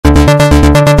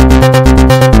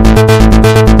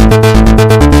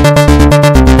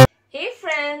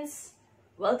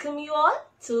welcome you all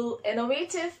to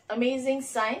Innovative Amazing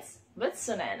Science with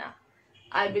Sunaina.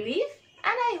 I believe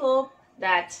and I hope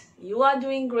that you are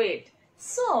doing great.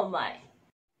 So am I.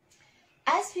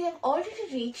 As we have already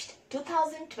reached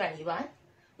 2021,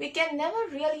 we can never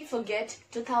really forget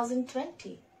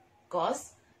 2020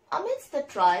 because amidst the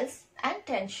trials and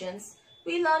tensions,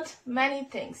 we learned many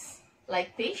things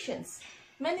like patience,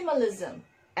 minimalism,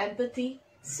 empathy,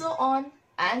 so on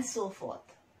and so forth.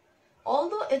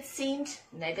 Although it seemed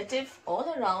negative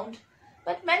all around,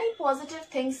 but many positive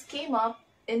things came up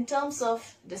in terms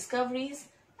of discoveries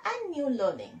and new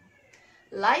learning.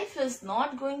 Life is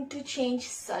not going to change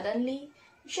suddenly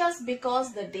just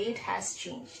because the date has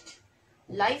changed.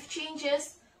 Life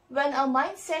changes when our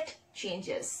mindset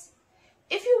changes.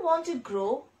 If you want to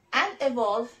grow and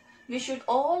evolve, we should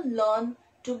all learn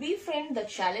to befriend the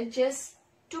challenges,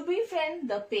 to befriend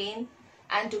the pain,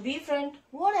 and to befriend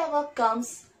whatever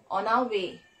comes on our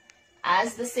way.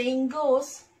 As the saying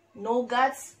goes, no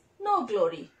guts, no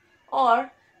glory,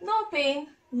 or no pain,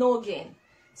 no gain.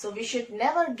 So we should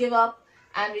never give up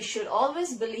and we should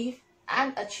always believe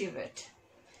and achieve it.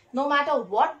 No matter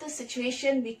what the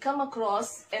situation we come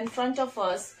across in front of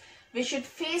us, we should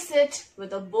face it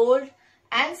with a bold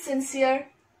and sincere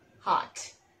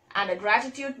heart and a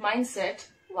gratitude mindset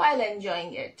while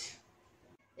enjoying it.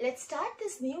 Let's start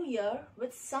this new year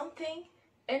with something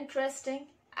interesting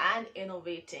and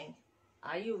innovating.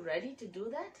 Are you ready to do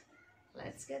that?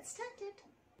 Let's get started.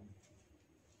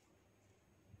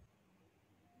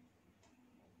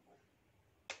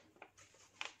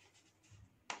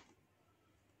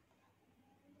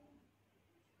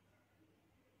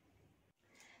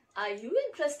 Are you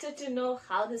interested to know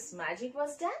how this magic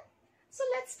was done? So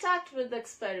let's start with the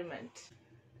experiment.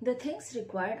 The things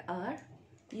required are,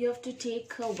 you have to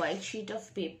take a white sheet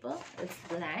of paper, it's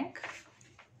blank,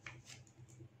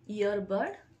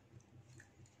 earbud,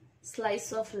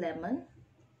 slice of lemon,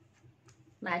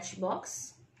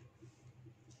 matchbox,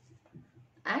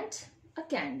 and a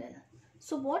candle.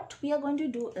 So what we are going to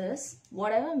do is,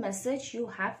 whatever message you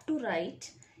have to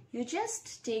write, you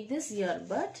just take this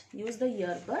earbud, use the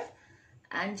earbud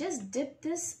and just dip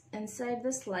this inside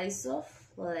the slice of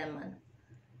lemon.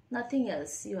 Nothing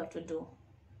else you have to do.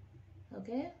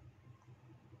 Okay?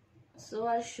 So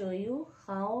I'll show you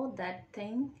how that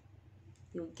thing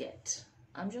you get.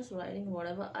 I'm just writing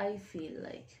whatever I feel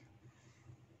like.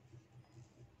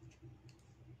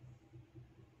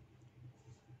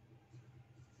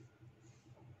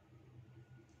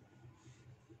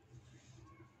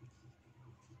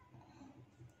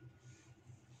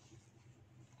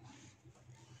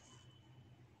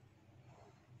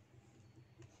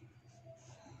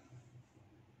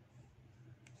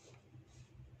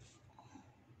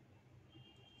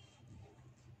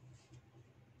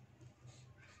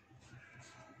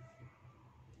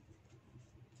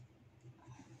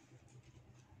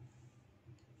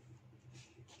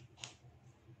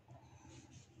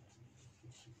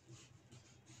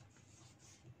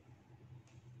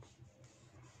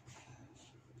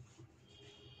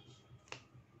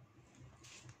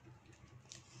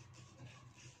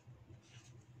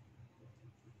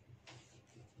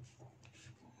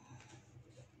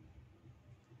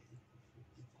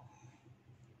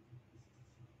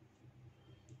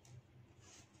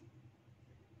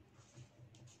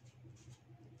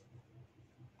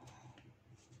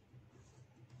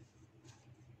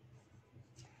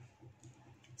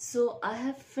 So I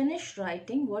have finished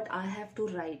writing what I have to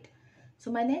write.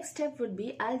 So my next step would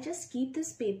be, I'll just keep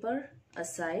this paper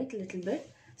aside a little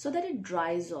bit so that it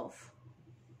dries off.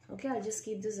 Okay, I'll just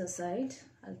keep this aside.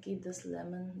 I'll keep this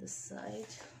lemon this side.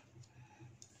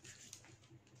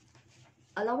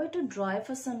 Allow it to dry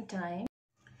for some time.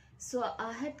 So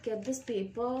I had kept this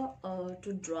paper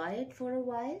to dry it for a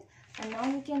while, and now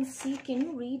you can see, can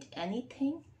you read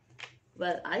anything?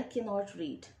 Well, I cannot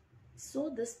read.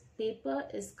 So this paper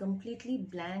is completely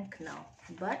blank now,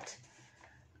 but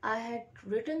I had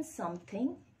written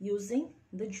something using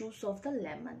the juice of the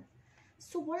lemon.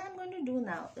 So what I'm going to do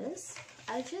now is,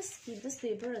 I'll just keep this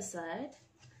paper aside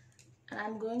and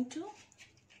I'm going to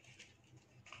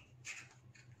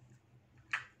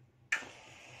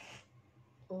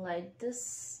light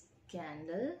this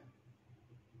candle.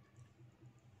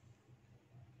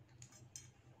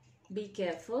 Be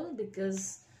careful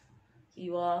because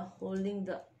you are holding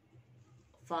the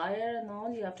fire and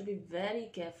all, you have to be very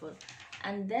careful.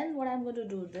 And then what I'm going to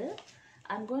do this,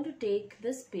 I'm going to take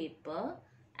this paper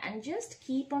and just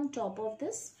keep on top of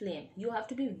this flame. You have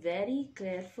to be very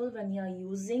careful when you are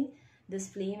using this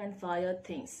flame and fire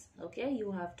things. Okay,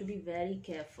 you have to be very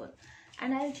careful.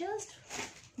 And I'll just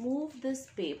move this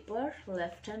paper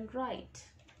left and right.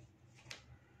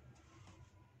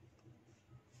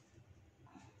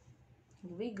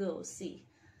 Here we go. See,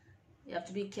 you have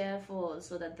to be careful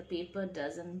so that the paper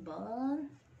doesn't burn.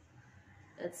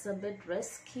 It's a bit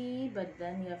risky, but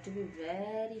then you have to be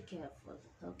very careful.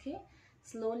 Okay,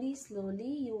 slowly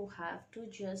you have to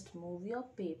just move your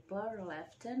paper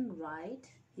left and right.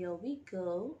 Here we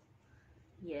go.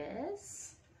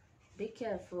 Yes, be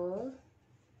careful.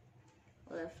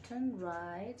 Left and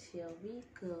right. Here we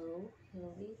go. Here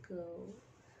we go.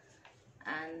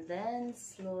 And then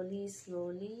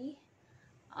slowly,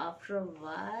 after a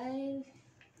while,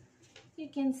 you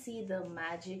can see the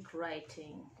magic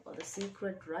writing or the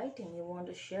secret writing. You want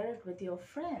to share it with your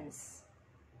friends.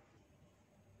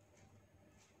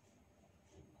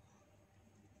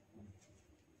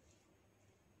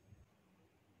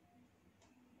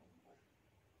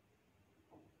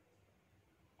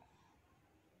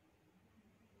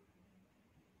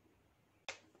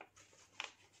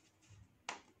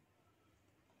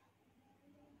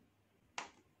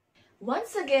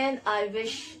 Once again, I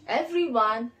wish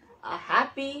everyone a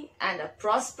happy and a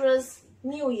prosperous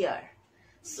new year.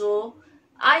 So,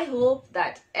 I hope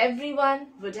that everyone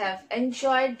would have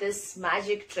enjoyed this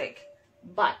magic trick.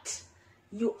 But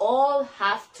you all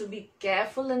have to be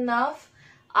careful enough.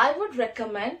 I would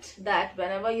recommend that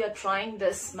whenever you're trying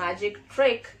this magic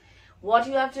trick, what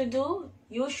you have to do,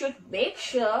 you should make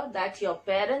sure that your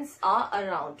parents are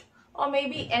around, or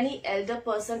maybe any elder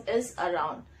person is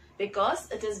around, because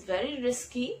it is very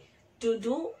risky to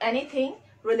do anything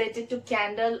related to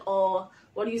candle or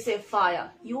fire.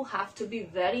 You have to be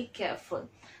very careful.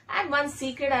 And one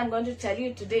secret I'm going to tell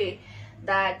you today,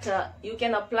 that you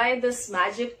can apply this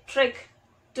magic trick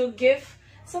to give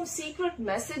some secret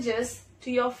messages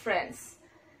to your friends.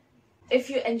 If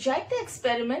you enjoyed the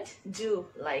experiment, do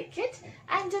like it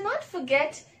and do not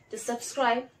forget to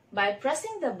subscribe by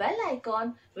pressing the bell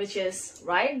icon, which is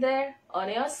right there on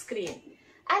your screen.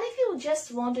 And if you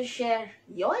just want to share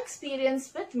your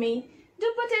experience with me,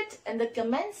 do put it in the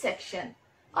comment section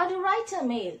or do write a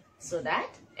mail so that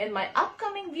in my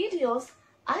upcoming videos,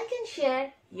 I can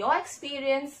share your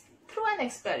experience through an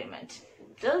experiment.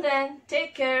 Till then,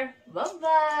 take care.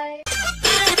 Bye-bye.